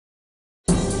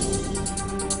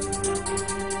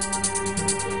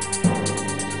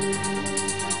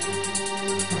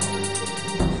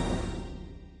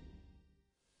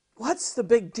What's the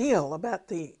big deal about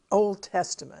the Old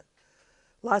Testament?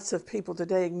 Lots of people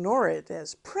today ignore it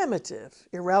as primitive,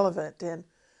 irrelevant, and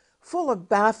full of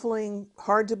baffling,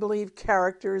 hard-to-believe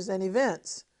characters and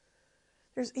events.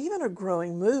 There's even a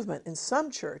growing movement in some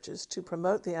churches to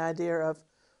promote the idea of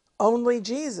only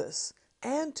Jesus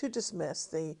and to dismiss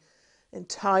the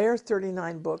entire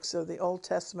 39 books of the Old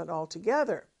Testament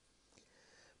altogether.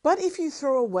 But if you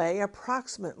throw away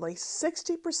approximately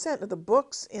 60% of the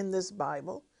books in this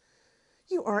Bible,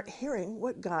 you aren't hearing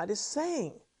what God is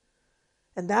saying.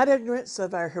 And that ignorance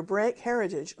of our Hebraic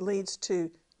heritage leads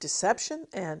to deception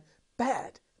and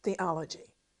bad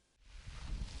theology.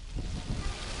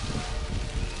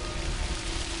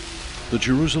 The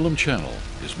Jerusalem Channel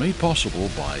is made possible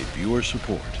by viewer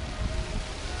support.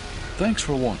 Thanks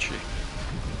for watching.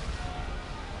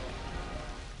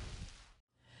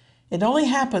 It only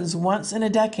happens once in a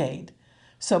decade,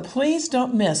 so please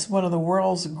don't miss one of the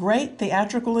world's great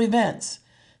theatrical events,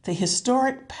 the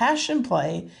historic Passion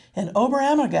Play in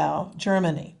Oberammergau,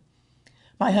 Germany.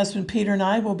 My husband Peter and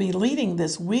I will be leading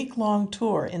this week-long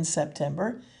tour in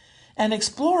September and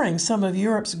exploring some of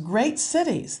Europe's great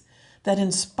cities that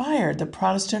inspired the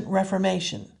Protestant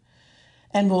Reformation,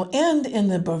 and will end in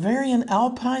the Bavarian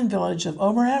Alpine village of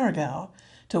Oberammergau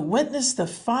to witness the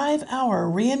 5-hour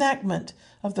reenactment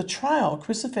of the trial,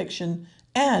 crucifixion,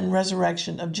 and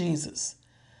resurrection of Jesus.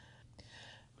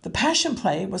 The Passion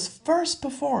Play was first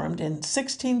performed in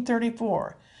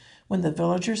 1634 when the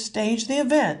villagers staged the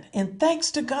event in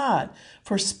thanks to God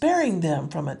for sparing them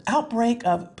from an outbreak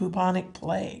of bubonic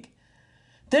plague.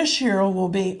 This year will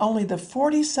be only the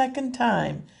 42nd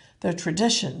time the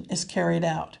tradition is carried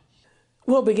out.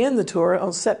 We'll begin the tour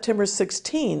on September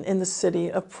 16 in the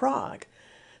city of Prague.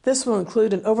 This will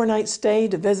include an overnight stay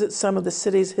to visit some of the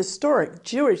city's historic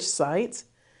Jewish sites,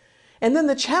 and then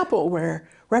the chapel where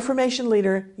Reformation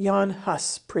leader Jan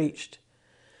Hus preached.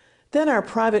 Then our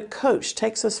private coach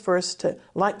takes us first to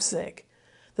Leipzig,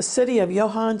 the city of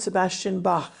Johann Sebastian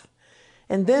Bach,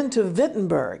 and then to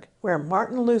Wittenberg, where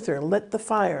Martin Luther lit the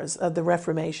fires of the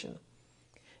Reformation.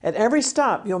 At every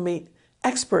stop, you'll meet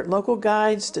expert local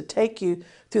guides to take you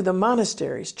through the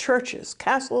monasteries, churches,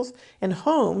 castles, and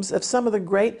homes of some of the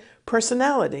great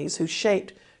personalities who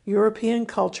shaped European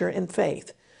culture and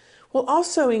faith. We'll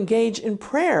also engage in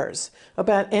prayers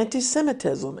about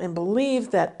anti-Semitism and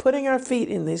believe that putting our feet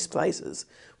in these places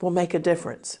will make a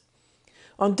difference.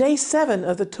 On day 7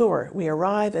 of the tour, we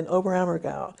arrive in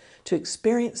Oberammergau to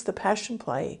experience the Passion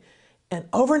Play and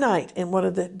overnight in one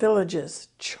of the village's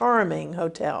charming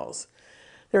hotels.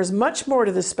 There's much more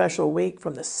to this special week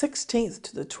from the 16th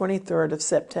to the 23rd of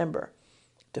September.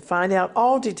 To find out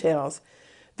all details,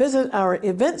 visit our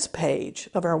events page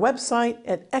of our website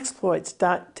at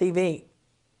exploits.tv.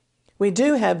 We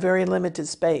do have very limited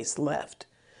space left,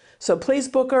 so please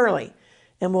book early,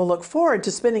 and we'll look forward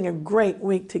to spending a great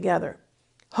week together.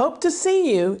 Hope to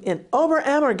see you in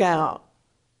Oberammergau.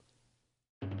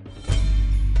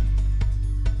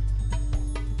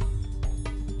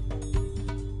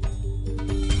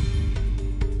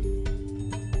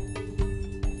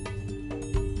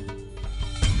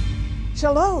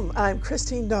 Shalom, I'm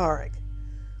Christine Darg.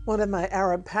 One of my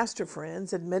Arab pastor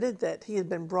friends admitted that he had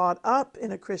been brought up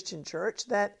in a Christian church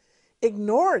that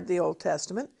ignored the Old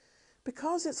Testament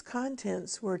because its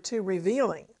contents were too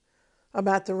revealing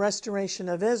about the restoration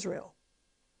of Israel.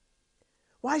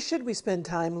 Why should we spend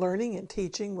time learning and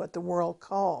teaching what the world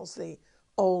calls the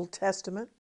Old Testament?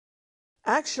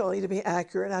 Actually, to be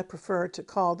accurate, I prefer to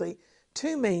call the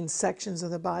two main sections of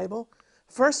the Bible,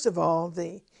 first of all,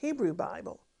 the Hebrew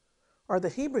Bible, or the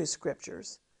Hebrew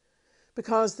Scriptures,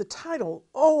 because the title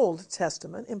Old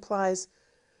Testament implies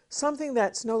something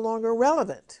that's no longer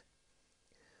relevant,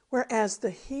 whereas the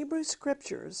Hebrew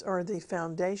Scriptures are the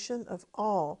foundation of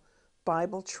all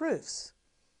Bible truths.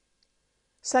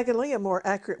 Secondly, a more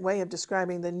accurate way of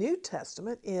describing the New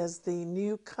Testament is the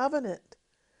New Covenant,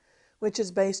 which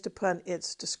is based upon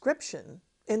its description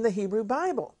in the Hebrew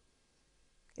Bible.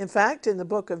 In fact, in the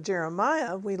book of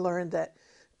Jeremiah, we learn that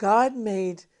God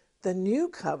made the new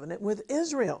covenant with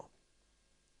Israel.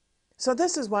 So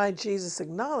this is why Jesus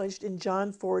acknowledged in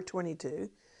John 4:22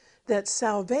 that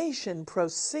salvation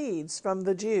proceeds from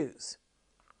the Jews.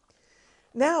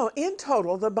 Now, in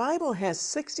total, the Bible has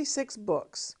 66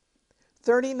 books,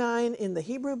 39 in the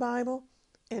Hebrew Bible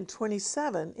and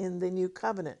 27 in the New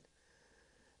Covenant.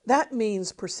 That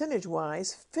means,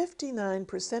 percentage-wise,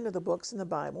 59% of the books in the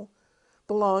Bible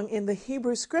belong in the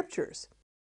Hebrew Scriptures.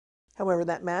 However,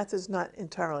 that math is not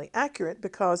entirely accurate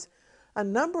because a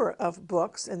number of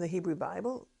books in the Hebrew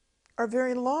Bible are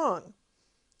very long.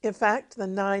 In fact, the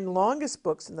 9 longest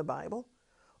books in the Bible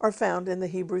are found in the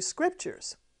Hebrew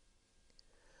Scriptures.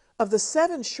 Of the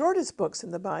 7 shortest books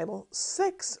in the Bible,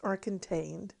 6 are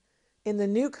contained in the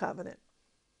New Covenant.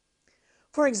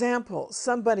 For example,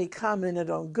 somebody commented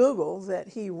on Google that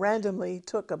he randomly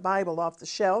took a Bible off the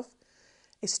shelf,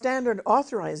 a standard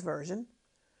authorized version,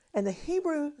 and the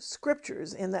Hebrew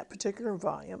scriptures in that particular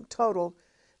volume totaled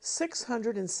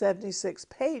 676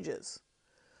 pages,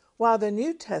 while the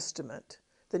New Testament,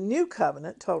 the New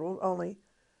Covenant, totaled only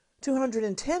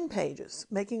 210 pages,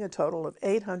 making a total of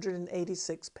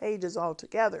 886 pages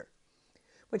altogether,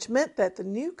 which meant that the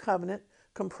New Covenant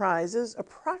comprises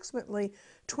approximately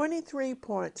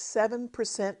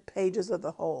 23.7% pages of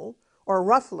the whole, or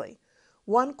roughly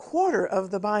 1/4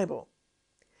 of the Bible.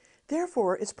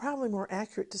 Therefore, it's probably more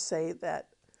accurate to say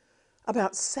that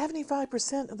about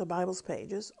 75% of the Bible's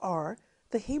pages are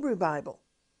the Hebrew Bible.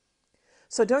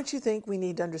 So don't you think we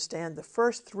need to understand the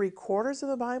first 3/4 of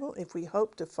the Bible if we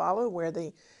hope to follow where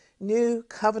the New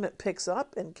Covenant picks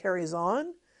up and carries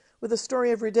on with the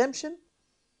story of redemption?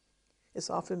 It's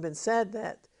often been said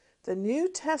that the New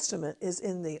Testament is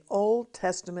in the Old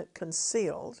Testament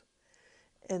concealed,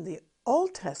 and the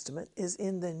Old Testament is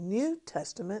in the New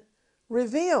Testament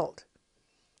revealed.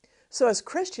 So as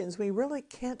Christians, we really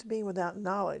can't be without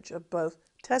knowledge of both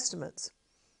testaments.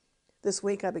 This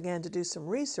week I began to do some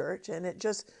research, and it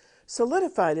just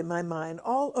solidified in my mind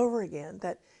all over again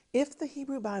that if the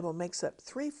Hebrew Bible makes up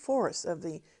 3/4 of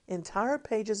the entire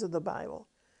pages of the Bible,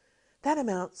 that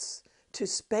amounts to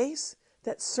space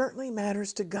that certainly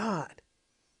matters to God.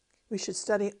 We should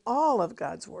study all of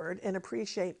God's Word and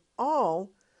appreciate all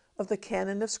of the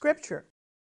canon of Scripture.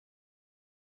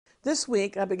 This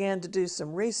week I began to do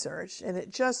some research, and it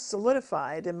just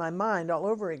solidified in my mind all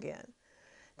over again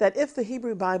that if the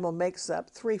Hebrew Bible makes up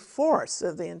 3/4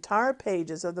 of the entire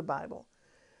pages of the Bible,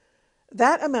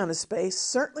 that amount of space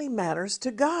certainly matters to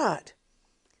God.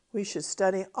 We should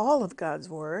study all of God's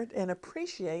Word and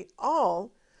appreciate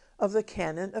all of the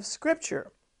canon of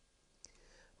Scripture.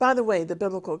 By the way, the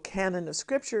biblical canon of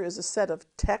Scripture is a set of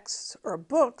texts or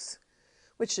books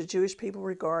which the Jewish people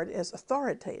regard as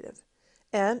authoritative,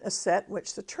 and a set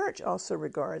which the church also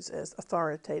regards as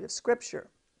authoritative Scripture.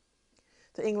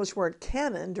 The English word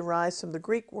canon derives from the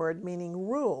Greek word meaning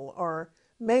rule or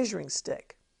measuring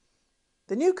stick.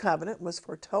 The New Covenant was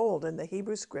foretold in the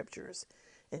Hebrew Scriptures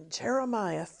in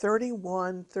Jeremiah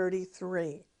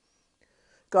 31:33.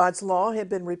 God's law had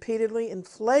been repeatedly and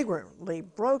flagrantly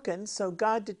broken, so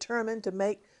God determined to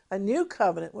make a new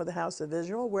covenant with the house of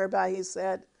Israel, whereby he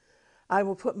said, I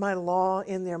will put my law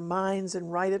in their minds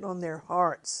and write it on their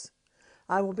hearts.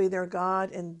 I will be their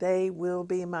God, and they will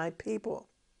be my people.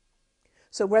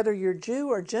 So whether you're Jew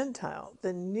or Gentile,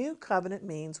 the new covenant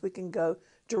means we can go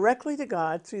directly to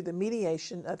God through the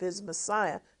mediation of his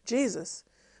Messiah, Jesus,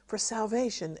 for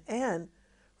salvation and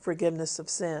forgiveness of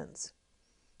sins.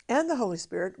 And the Holy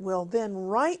Spirit will then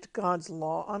write God's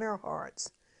law on our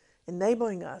hearts,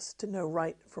 enabling us to know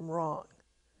right from wrong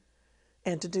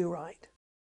and to do right.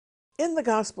 In the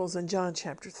Gospels in John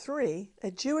chapter 3,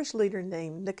 a Jewish leader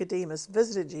named Nicodemus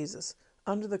visited Jesus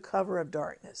under the cover of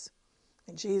darkness.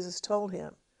 And Jesus told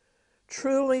him,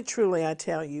 Truly, truly, I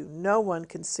tell you, no one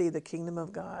can see the kingdom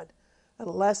of God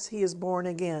unless he is born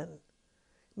again,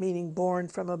 meaning born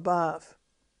from above.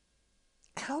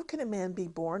 How can a man be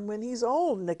born when he's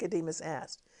old? Nicodemus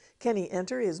asked. Can he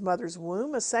enter his mother's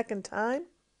womb a second time?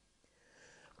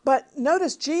 But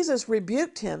notice Jesus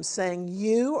rebuked him, saying,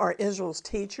 You are Israel's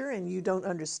teacher, and you don't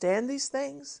understand these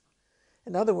things?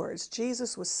 In other words,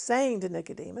 Jesus was saying to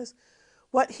Nicodemus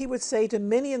what he would say to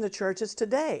many in the churches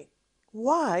today.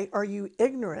 Why are you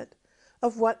ignorant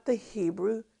of what the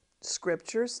Hebrew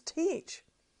Scriptures teach?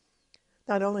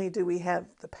 Not only do we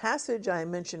have the passage I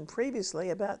mentioned previously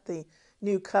about the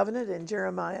New Covenant in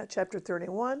Jeremiah chapter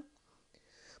 31,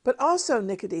 but also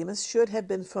Nicodemus should have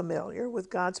been familiar with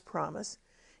God's promise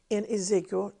in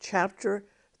Ezekiel chapter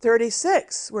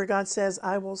 36, where God says,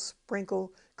 I will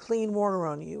sprinkle clean water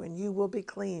on you, and you will be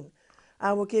clean.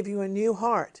 I will give you a new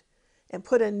heart and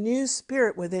put a new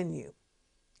spirit within you.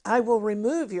 I will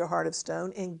remove your heart of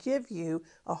stone and give you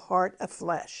a heart of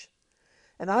flesh.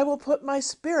 And I will put my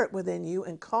spirit within you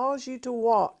and cause you to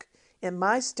walk in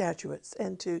my statutes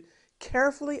and to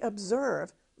carefully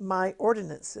observe my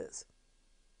ordinances.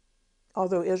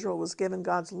 Although Israel was given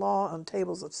God's law on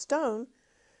tables of stone,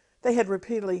 they had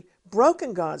repeatedly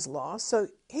broken God's law, so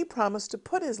he promised to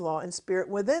put his law and spirit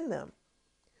within them,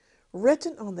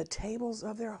 written on the tables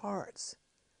of their hearts.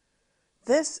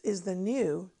 This is the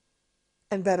new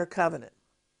and better covenant.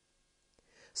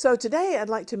 So today I'd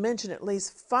like to mention at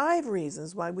least 5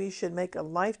 reasons why we should make a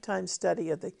lifetime study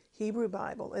of the Hebrew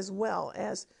Bible as well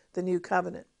as the New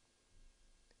Covenant.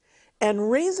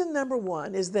 And reason number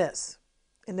 1 is this,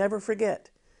 and never forget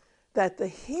that the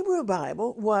Hebrew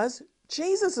Bible was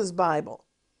Jesus' Bible.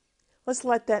 Let's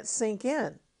let that sink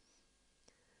in.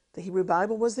 The Hebrew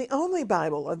Bible was the only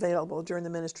Bible available during the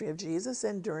ministry of Jesus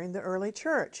and during the early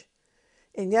church.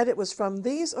 And yet it was from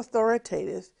these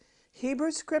authoritative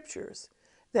Hebrew scriptures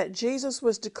that Jesus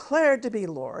was declared to be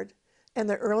Lord, and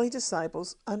the early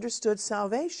disciples understood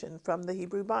salvation from the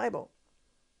Hebrew Bible.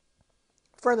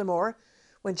 Furthermore,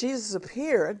 when Jesus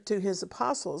appeared to his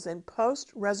apostles in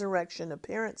post-resurrection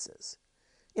appearances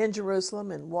in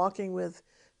Jerusalem and walking with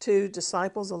two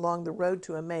disciples along the road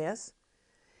to Emmaus,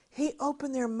 he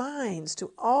opened their minds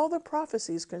to all the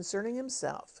prophecies concerning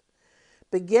himself,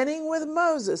 beginning with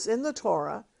Moses in the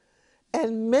Torah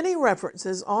and many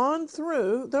references on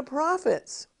through the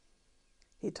prophets.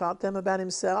 He taught them about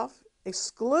himself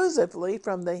exclusively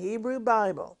from the Hebrew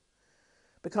Bible,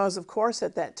 because, of course,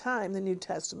 at that time, the New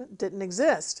Testament didn't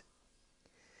exist.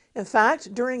 In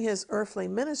fact, during his earthly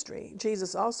ministry,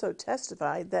 Jesus also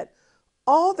testified that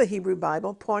all the Hebrew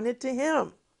Bible pointed to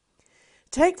him.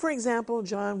 Take, for example,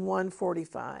 John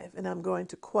 1:45, and I'm going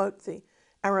to quote the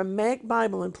Aramaic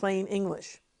Bible in plain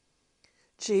English.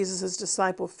 Jesus'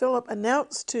 disciple Philip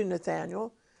announced to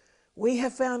Nathanael, "We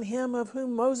have found him of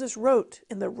whom Moses wrote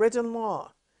in the written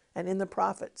law and in the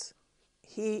prophets.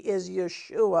 He is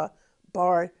Yeshua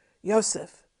bar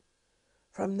Yosef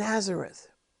from Nazareth."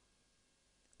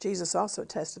 Jesus also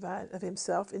testified of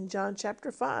himself in John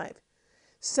chapter 5,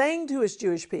 saying to his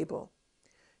Jewish people,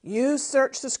 "You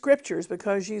search the scriptures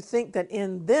because you think that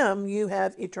in them you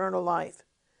have eternal life.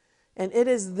 And it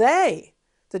is they,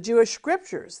 the Jewish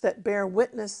scriptures, that bear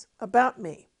witness about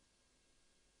me."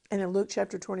 And in Luke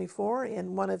chapter 24,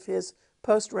 in one of his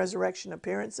post-resurrection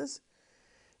appearances,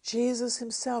 Jesus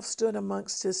himself stood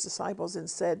amongst his disciples and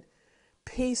said,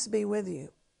 "Peace be with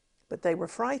you." But they were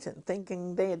frightened,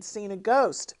 thinking they had seen a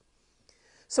ghost.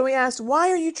 So he asked, "Why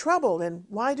are you troubled, and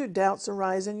why do doubts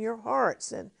arise in your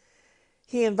hearts?" And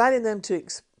he invited them to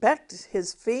inspect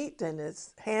his feet and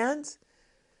his hands.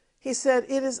 He said,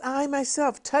 "It is I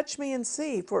myself. Touch me and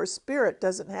see, for a spirit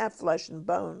doesn't have flesh and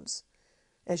bones,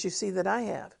 as you see that I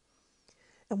have."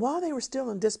 And while they were still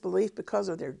in disbelief because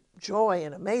of their joy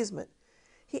and amazement,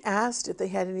 he asked if they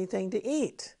had anything to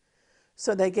eat.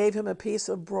 So they gave him a piece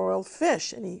of broiled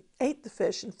fish, and he ate the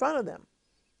fish in front of them.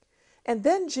 And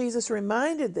then Jesus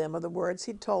reminded them of the words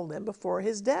he'd told them before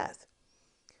his death.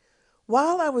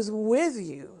 "While I was with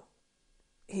you,"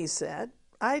 he said,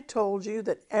 "I told you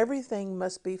that everything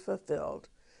must be fulfilled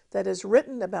that is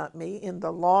written about me in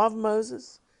the law of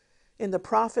Moses, in the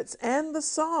prophets, and the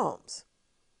Psalms."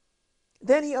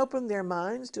 Then he opened their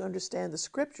minds to understand the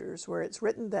scriptures where it's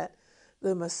written that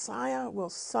the Messiah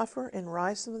will suffer and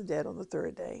rise from the dead on the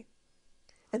third day,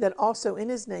 and that also in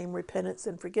his name repentance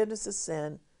and forgiveness of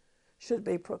sin should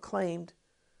be proclaimed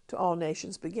to all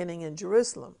nations, beginning in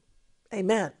Jerusalem.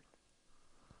 Amen.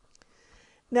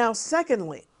 Now,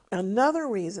 secondly, another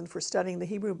reason for studying the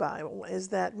Hebrew Bible is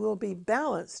that we'll be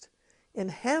balanced in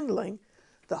handling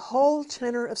the whole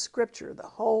tenor of Scripture, the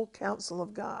whole counsel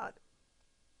of God.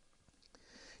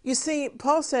 You see,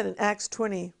 Paul said in Acts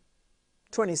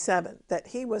 20:27 that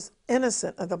he was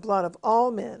innocent of the blood of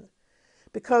all men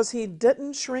because he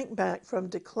didn't shrink back from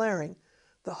declaring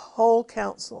the whole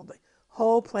counsel, the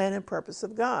whole plan and purpose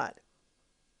of God.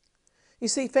 You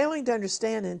see, failing to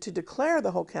understand and to declare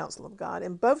the whole counsel of God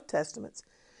in both testaments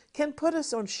can put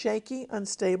us on shaky,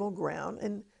 unstable ground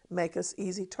and make us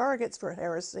easy targets for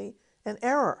heresy and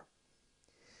error.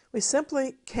 We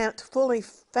simply can't fully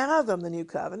fathom the New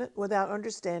Covenant without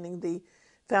understanding the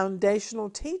foundational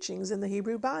teachings in the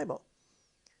Hebrew Bible.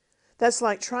 That's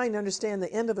like trying to understand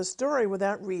the end of a story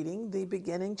without reading the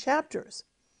beginning chapters.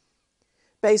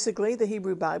 Basically, the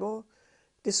Hebrew Bible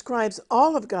describes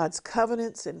all of God's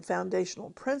covenants and foundational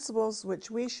principles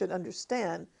which we should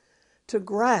understand to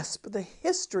grasp the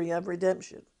history of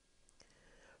redemption.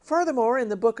 Furthermore, in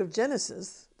the book of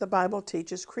Genesis, the Bible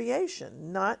teaches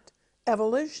creation, not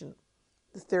evolution.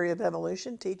 The theory of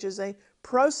evolution teaches a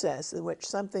process in which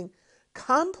something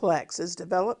complex is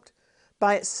developed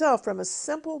by itself from a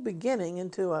simple beginning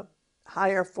into a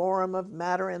higher form of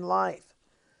matter and life.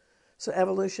 So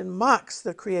evolution mocks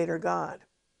the Creator God.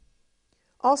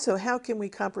 Also, how can we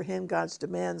comprehend God's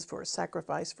demands for a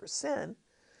sacrifice for sin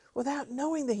without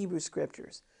knowing the Hebrew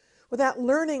Scriptures, without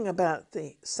learning about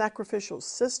the sacrificial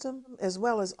system, as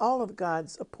well as all of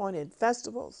God's appointed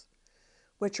festivals,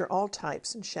 which are all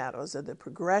types and shadows of the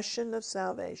progression of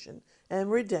salvation and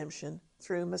redemption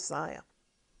through Messiah?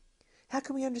 How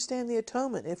can we understand the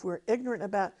atonement if we're ignorant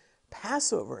about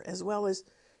Passover as well as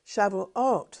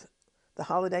Shavuot, the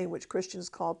holiday which Christians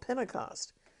call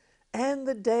Pentecost, and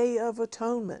the Day of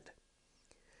Atonement?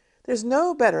 There's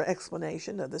no better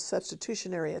explanation of the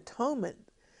substitutionary atonement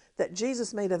that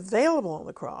Jesus made available on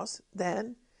the cross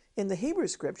than in the Hebrew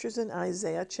Scriptures in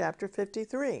Isaiah chapter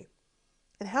 53.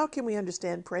 And how can we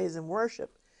understand praise and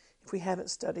worship if we haven't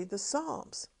studied the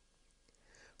Psalms?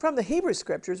 From the Hebrew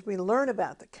Scriptures, we learn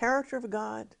about the character of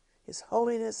God, His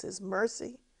holiness, His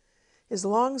mercy, His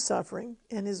long-suffering,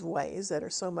 and His ways that are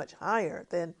so much higher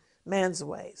than man's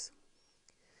ways.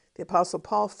 The Apostle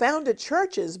Paul founded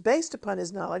churches based upon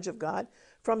his knowledge of God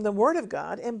from the Word of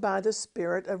God and by the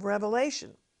Spirit of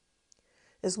revelation.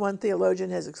 As one theologian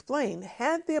has explained,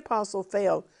 had the apostle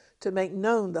failed to make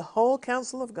known the whole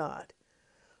counsel of God,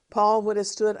 Paul would have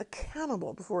stood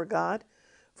accountable before God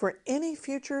for any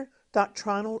future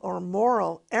doctrinal or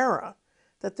moral error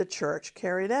that the church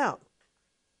carried out.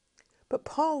 But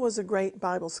Paul was a great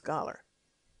Bible scholar.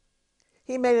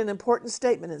 He made an important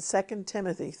statement in 2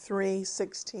 Timothy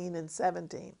 3:16 and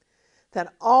 17,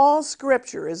 that all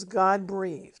Scripture is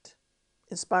God-breathed,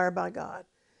 inspired by God,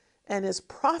 and is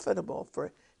profitable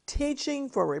for teaching,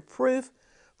 for reproof,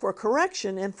 for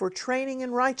correction, and for training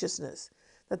in righteousness,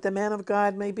 that the man of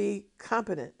God may be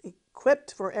competent,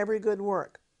 equipped for every good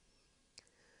work.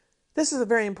 This is a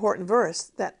very important verse,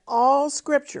 that all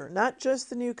Scripture, not just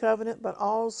the New Covenant, but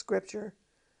all Scripture,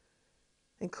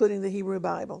 including the Hebrew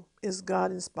Bible, is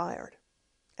God-inspired.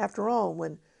 After all,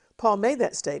 when Paul made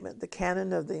that statement, the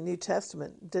canon of the New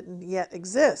Testament didn't yet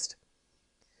exist.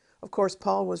 Of course,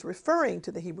 Paul was referring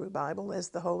to the Hebrew Bible as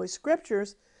the Holy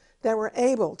Scriptures that were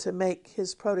able to make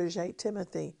his protege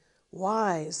Timothy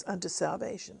wise unto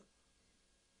salvation.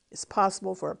 It's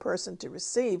possible for a person to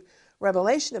receive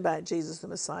revelation about Jesus the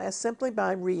Messiah simply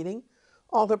by reading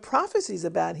all the prophecies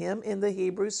about him in the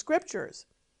Hebrew Scriptures.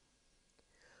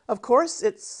 Of course,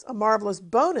 it's a marvelous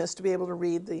bonus to be able to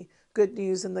read the good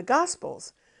news in the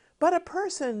Gospels, but a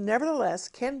person nevertheless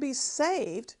can be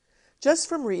saved just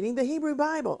from reading the Hebrew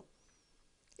Bible.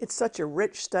 It's such a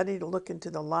rich study to look into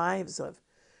the lives of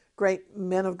great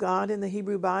men of God in the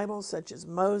Hebrew Bible, such as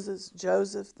Moses,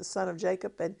 Joseph, the son of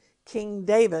Jacob, and King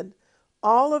David,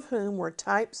 all of whom were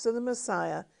types of the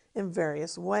Messiah in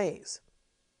various ways.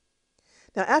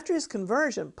 Now, after his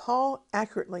conversion, Paul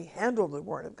accurately handled the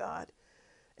Word of God,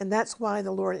 and that's why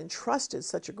the Lord entrusted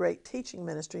such a great teaching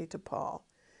ministry to Paul,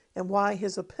 and why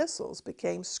his epistles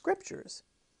became scriptures,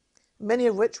 many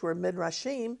of which were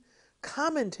midrashim,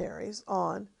 commentaries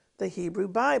on the Hebrew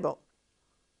Bible.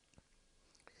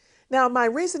 Now, my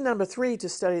reason number 3 to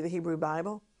study the Hebrew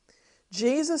Bible,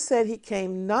 Jesus said he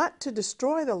came not to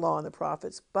destroy the law and the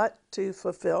prophets, but to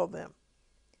fulfill them.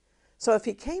 So if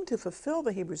he came to fulfill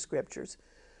the Hebrew Scriptures,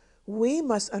 we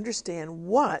must understand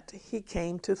what he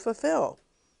came to fulfill.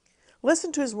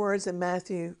 Listen to his words in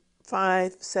Matthew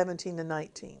 5:17 and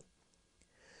 19.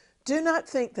 Do not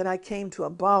think that I came to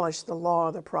abolish the law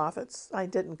of the prophets. I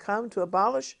didn't come to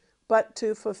abolish, but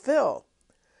to fulfill.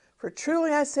 For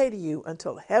truly I say to you,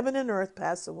 until heaven and earth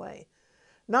pass away,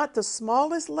 not the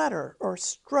smallest letter or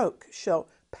stroke shall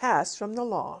pass from the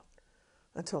law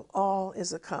until all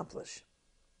is accomplished.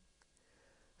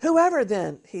 Whoever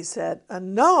then, he said,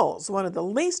 annuls one of the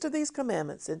least of these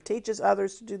commandments and teaches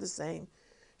others to do the same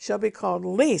shall be called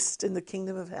least in the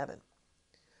kingdom of heaven.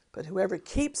 But whoever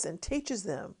keeps and teaches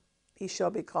them, he shall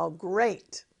be called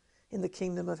great in the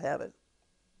kingdom of heaven.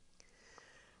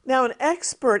 Now, an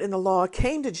expert in the law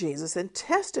came to Jesus and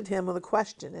tested him with a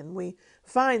question, and we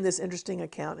find this interesting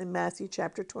account in Matthew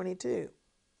chapter 22.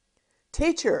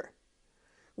 Teacher,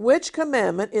 which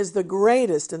commandment is the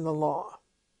greatest in the law?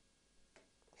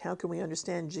 How can we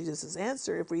understand Jesus'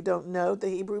 answer if we don't know the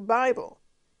Hebrew Bible?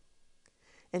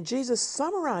 And Jesus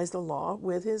summarized the law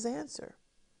with his answer.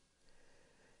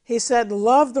 He said,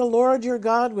 love the Lord your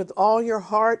God with all your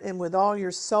heart and with all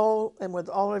your soul and with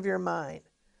all of your mind.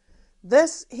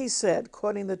 This, he said,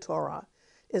 quoting the Torah,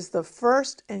 is the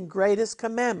first and greatest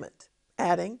commandment,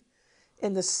 adding,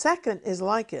 and the second is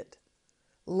like it,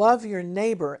 love your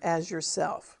neighbor as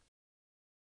yourself.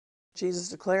 Jesus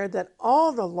declared that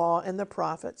all the law and the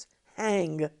prophets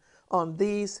hang on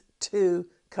these 2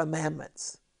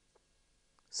 commandments.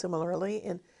 Similarly,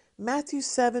 in Matthew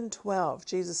 7:12,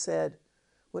 Jesus said,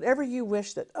 whatever you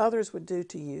wish that others would do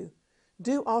to you,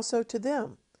 do also to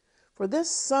them. For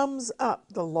this sums up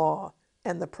the law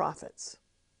and the prophets.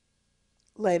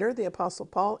 Later, the Apostle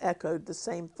Paul echoed the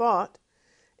same thought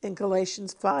in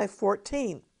Galatians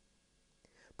 5:14.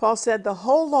 Paul said, the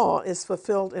whole law is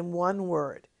fulfilled in one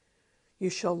word. You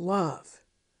shall love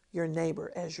your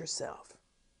neighbor as yourself.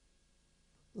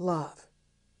 Love.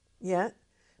 Yet,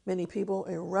 many people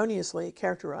erroneously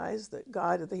characterize the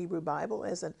God of the Hebrew Bible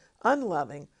as an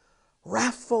unloving,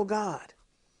 wrathful God,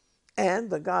 and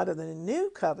the God of the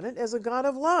New Covenant as a God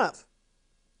of love.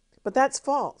 But that's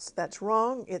false. That's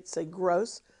wrong. It's a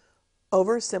gross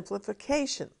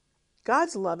oversimplification.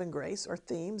 God's love and grace are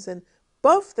themes in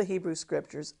both the Hebrew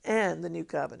Scriptures and the New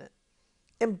Covenant.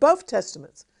 In both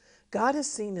Testaments, God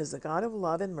is seen as a God of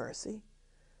love and mercy,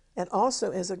 and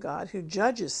also as a God who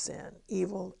judges sin,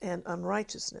 evil, and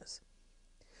unrighteousness.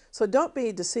 So don't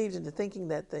be deceived into thinking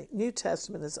that the New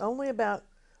Testament is only about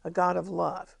a God of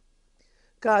love.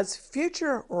 God's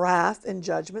future wrath and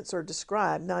judgments are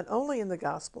described not only in the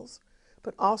Gospels,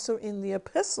 but also in the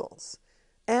epistles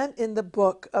and in the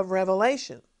book of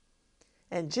Revelation.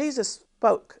 And Jesus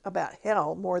spoke about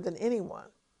hell more than anyone.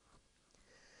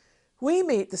 We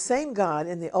meet the same God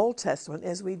in the Old Testament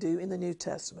as we do in the New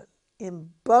Testament.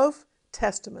 In both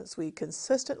Testaments, we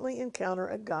consistently encounter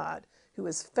a God who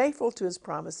is faithful to his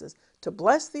promises to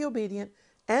bless the obedient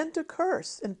and to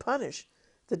curse and punish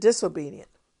the disobedient.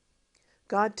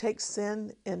 God takes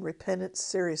sin and repentance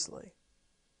seriously,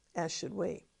 as should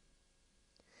we.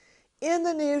 In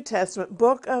the New Testament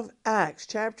book of Acts,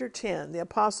 chapter 10, the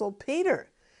Apostle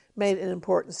Peter made an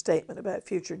important statement about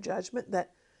future judgment,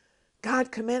 that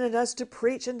God commanded us to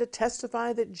preach and to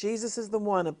testify that Jesus is the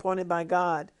one appointed by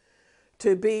God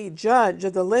to be judge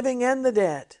of the living and the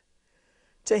dead.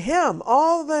 To him,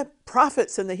 all the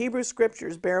prophets in the Hebrew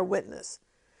Scriptures bear witness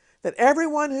that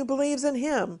everyone who believes in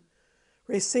him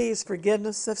receives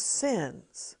forgiveness of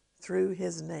sins through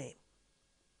his name.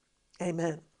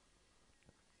 Amen.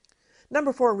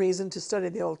 Number 4 reason to study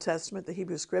the Old Testament, the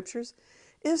Hebrew Scriptures,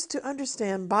 is to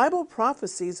understand Bible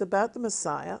prophecies about the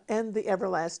Messiah and the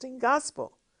everlasting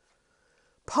gospel.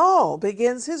 Paul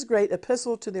begins his great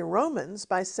epistle to the Romans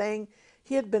by saying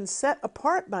he had been set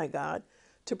apart by God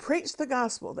to preach the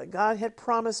gospel that God had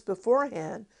promised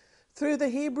beforehand through the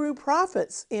Hebrew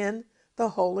prophets in the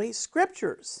Holy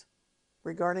Scriptures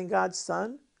regarding God's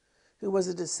Son, who was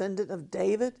a descendant of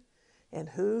David and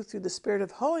who, through the Spirit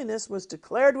of holiness, was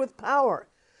declared with power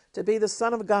to be the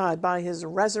Son of God by his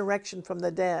resurrection from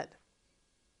the dead.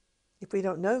 If we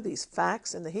don't know these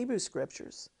facts in the Hebrew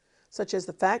Scriptures, such as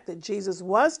the fact that Jesus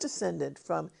was descended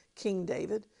from King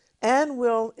David and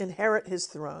will inherit his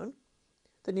throne,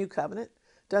 the New Covenant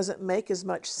doesn't make as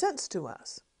much sense to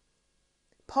us.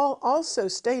 Paul also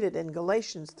stated in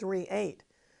Galatians 3:8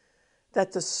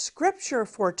 that the Scripture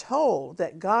foretold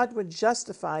that God would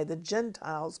justify the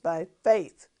Gentiles by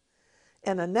faith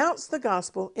and announce the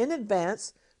gospel in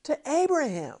advance to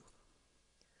Abraham.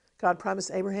 God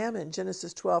promised Abraham in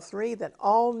Genesis 12:3 that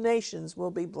all nations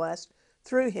will be blessed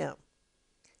through him.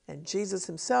 And Jesus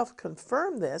himself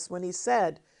confirmed this when he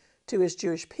said to his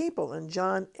Jewish people in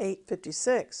John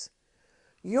 8:56,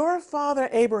 "Your father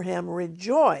Abraham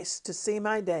rejoiced to see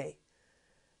my day.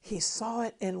 He saw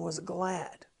it and was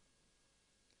glad."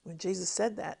 When Jesus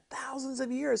said that, thousands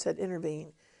of years had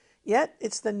intervened. Yet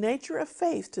it's the nature of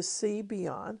faith to see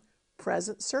beyond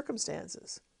present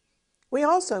circumstances. We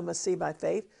also must see by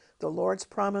faith the Lord's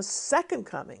promised second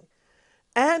coming.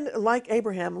 And like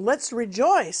Abraham, let's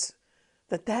rejoice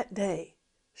that that day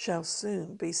shall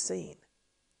soon be seen.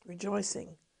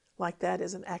 Rejoicing like that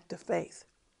is an act of faith.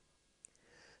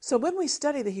 So when we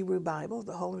study the Hebrew Bible,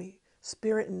 the Holy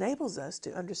Spirit enables us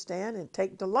to understand and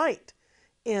take delight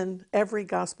in every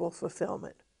gospel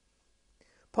fulfillment.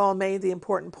 Paul made the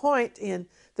important point in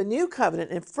the New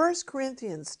Covenant in 1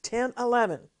 Corinthians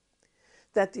 10:11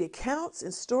 that the accounts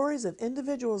and stories of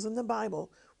individuals in the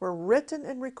Bible were written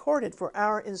and recorded for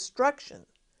our instruction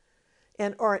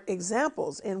and are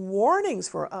examples and warnings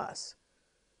for us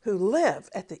who live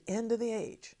at the end of the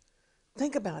age.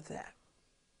 Think about that.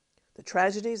 The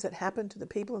tragedies that happened to the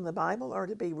people in the Bible are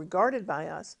to be regarded by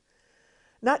us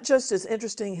not just as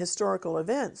interesting historical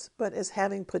events, but as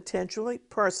having potentially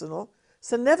personal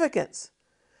significance.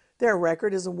 Their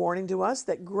record is a warning to us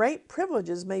that great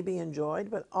privileges may be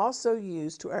enjoyed, but also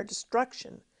used to our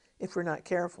destruction if we're not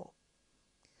careful.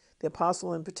 The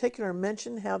apostle in particular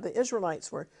mentioned how the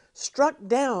Israelites were struck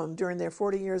down during their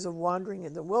 40 years of wandering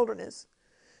in the wilderness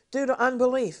due to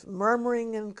unbelief,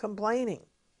 murmuring, and complaining.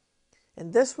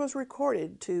 And this was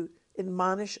recorded to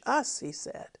admonish us, he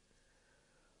said.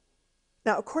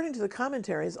 Now, according to the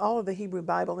commentaries, all of the Hebrew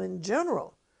Bible in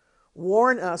general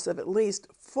warn us of at least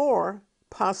 4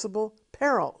 possible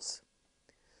perils.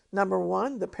 Number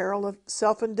 1, the peril of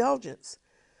self-indulgence,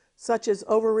 such as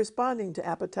over-responding to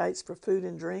appetites for food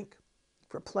and drink,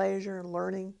 for pleasure,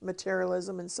 learning,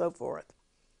 materialism, and so forth.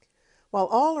 While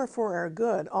all are for our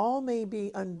good, all may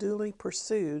be unduly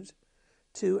pursued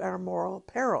to our moral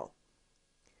peril.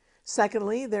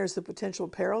 Secondly, there's the potential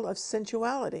peril of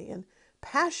sensuality and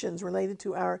passions related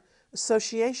to our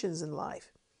associations in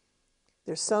life.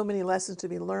 There's so many lessons to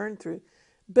be learned through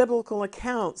biblical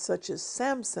accounts such as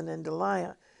Samson and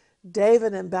Delilah,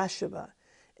 David and Bathsheba,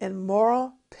 and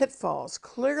moral pitfalls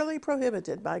clearly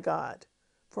prohibited by God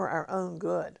for our own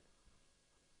good.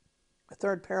 A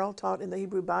third peril taught in the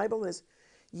Hebrew Bible is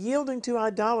yielding to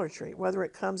idolatry, whether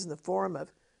it comes in the form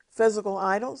of physical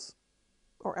idols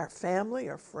or our family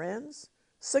or friends,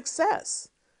 success,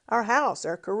 our house,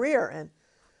 our career, and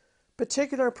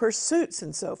particular pursuits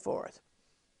and so forth.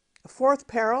 A fourth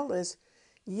peril is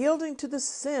yielding to the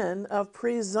sin of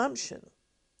presumption.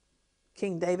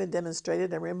 King David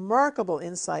demonstrated a remarkable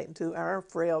insight into our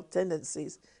frail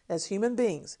tendencies as human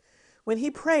beings when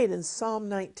he prayed in Psalm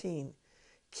 19,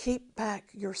 "Keep back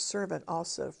your servant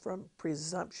also from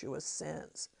presumptuous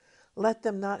sins. Let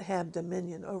them not have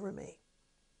dominion over me."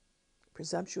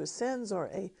 Presumptuous sins are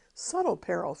a subtle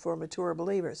peril for mature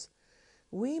believers.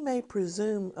 We may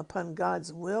presume upon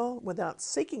God's will without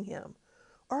seeking Him,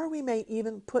 or we may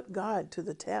even put God to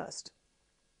the test.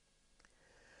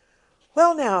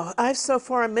 Well, now, I've so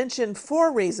far mentioned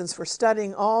 4 reasons for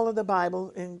studying all of the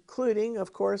Bible, including,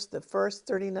 of course, the first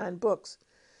 39 books,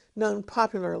 known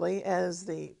popularly as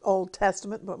the Old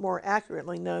Testament, but more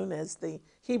accurately known as the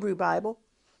Hebrew Bible.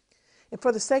 And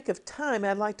for the sake of time,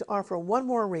 I'd like to offer one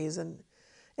more reason,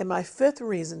 and my 5th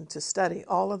reason to study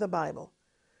all of the Bible,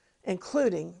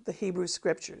 including the Hebrew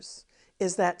Scriptures,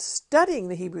 is that studying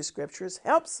the Hebrew Scriptures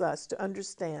helps us to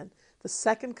understand the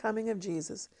second coming of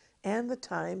Jesus and the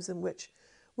times in which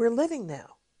we're living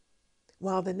now,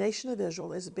 while the nation of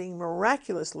Israel is being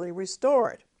miraculously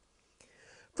restored.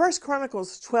 1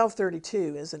 Chronicles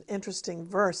 12:32 is an interesting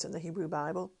verse in the Hebrew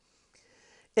Bible.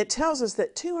 It tells us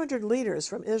that 200 leaders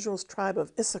from Israel's tribe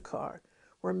of Issachar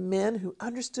were men who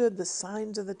understood the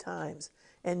signs of the times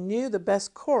and knew the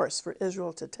best course for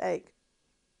Israel to take.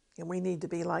 And we need to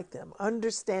be like them,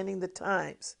 understanding the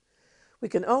times. We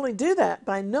can only do that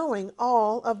by knowing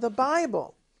all of the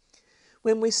Bible.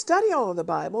 When we study all of the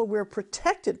Bible, we're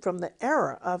protected from the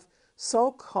error of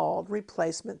so-called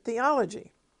replacement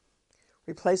theology.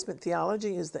 Replacement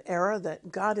theology is the error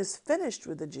that God is finished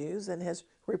with the Jews and has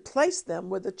replaced them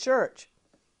with the church.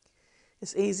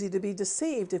 It's easy to be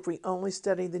deceived if we only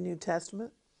study the New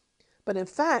Testament. But in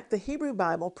fact, the Hebrew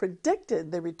Bible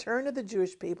predicted the return of the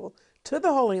Jewish people to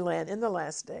the Holy Land in the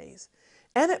last days,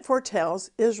 and it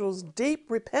foretells Israel's deep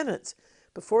repentance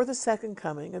before the second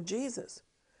coming of Jesus.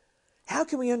 How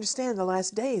can we understand the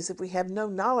last days if we have no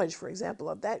knowledge, for example,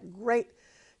 of that great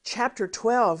chapter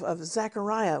 12 of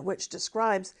Zechariah, which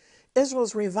describes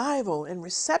Israel's revival and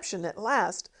reception at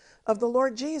last of the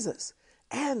Lord Jesus,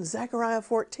 and Zechariah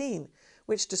 14,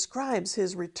 which describes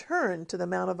his return to the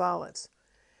Mount of Olives?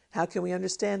 How can we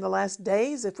understand the last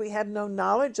days if we have no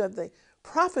knowledge of the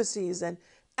prophecies and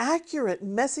accurate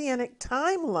messianic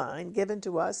timeline given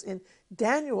to us in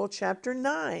Daniel chapter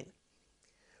 9?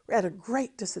 We're at a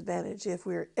great disadvantage if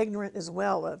we're ignorant as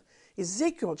well of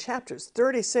Ezekiel chapters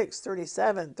 36,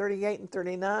 37, 38, and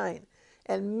 39,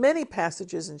 and many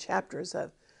passages and chapters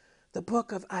of the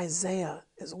book of Isaiah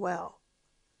as well.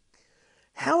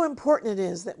 How important it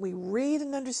is that we read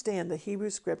and understand the Hebrew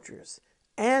Scriptures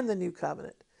and the New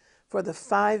Covenant for the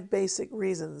 5 basic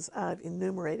reasons I've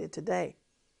enumerated today.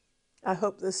 I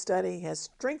hope this study has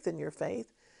strengthened your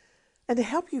faith. And to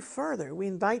help you further, we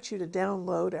invite you to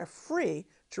download our free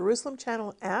Jerusalem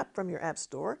Channel app from your app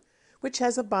store, which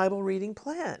has a Bible reading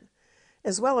plan,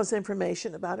 as well as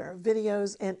information about our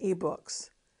videos and ebooks.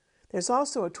 There's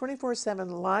also a 24/7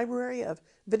 library of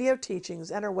video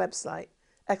teachings at our website,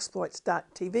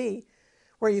 exploits.tv,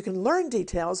 where you can learn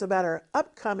details about our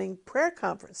upcoming prayer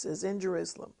conferences in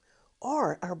Jerusalem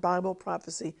or our Bible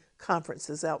prophecy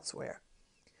conferences elsewhere.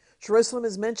 Jerusalem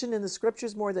is mentioned in the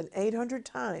Scriptures more than 800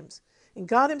 times, and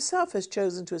God Himself has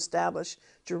chosen to establish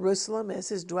Jerusalem as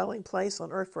His dwelling place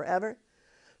on earth forever.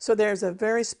 So there's a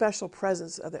very special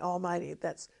presence of the Almighty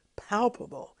that's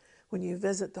palpable when you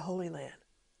visit the Holy Land.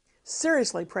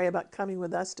 Seriously pray about coming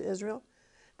with us to Israel.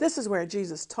 This is where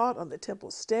Jesus taught on the temple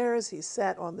stairs. He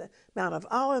sat on the Mount of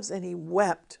Olives and He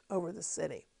wept over the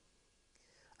city.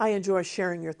 I enjoy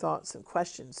sharing your thoughts and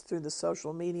questions through the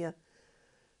social media,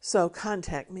 so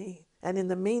contact me. And in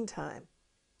the meantime,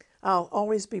 I'll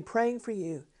always be praying for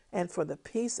you and for the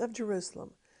peace of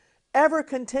Jerusalem, ever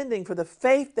contending for the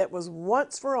faith that was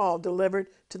once for all delivered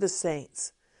to the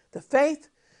saints, the faith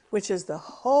which is the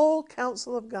whole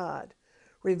counsel of God,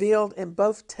 revealed in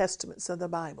both testaments of the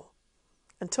Bible.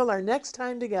 Until our next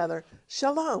time together,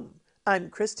 Shalom. I'm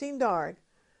Christine Darg.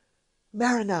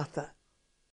 Maranatha.